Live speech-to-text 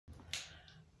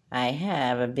I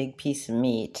have a big piece of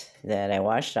meat that I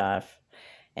washed off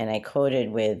and I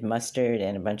coated with mustard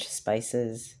and a bunch of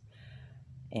spices,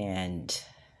 and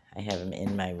I have them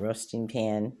in my roasting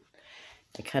pan.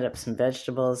 I cut up some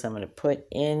vegetables I'm going to put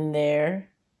in there,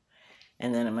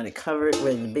 and then I'm going to cover it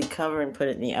with a big cover and put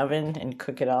it in the oven and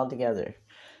cook it all together.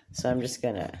 So I'm just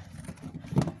going to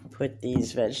put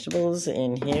these vegetables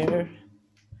in here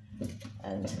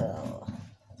until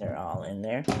they're all in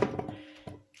there.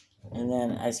 And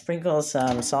then I sprinkle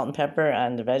some salt and pepper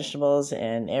on the vegetables,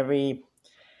 and every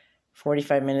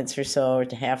 45 minutes or so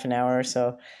to half an hour or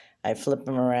so, I flip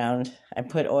them around. I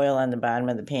put oil on the bottom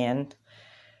of the pan,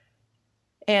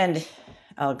 and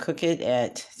I'll cook it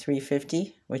at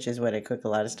 350, which is what I cook a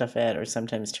lot of stuff at, or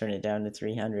sometimes turn it down to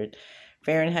 300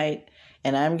 Fahrenheit,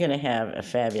 and I'm going to have a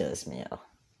fabulous meal.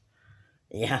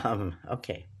 Yum.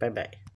 Okay, bye-bye.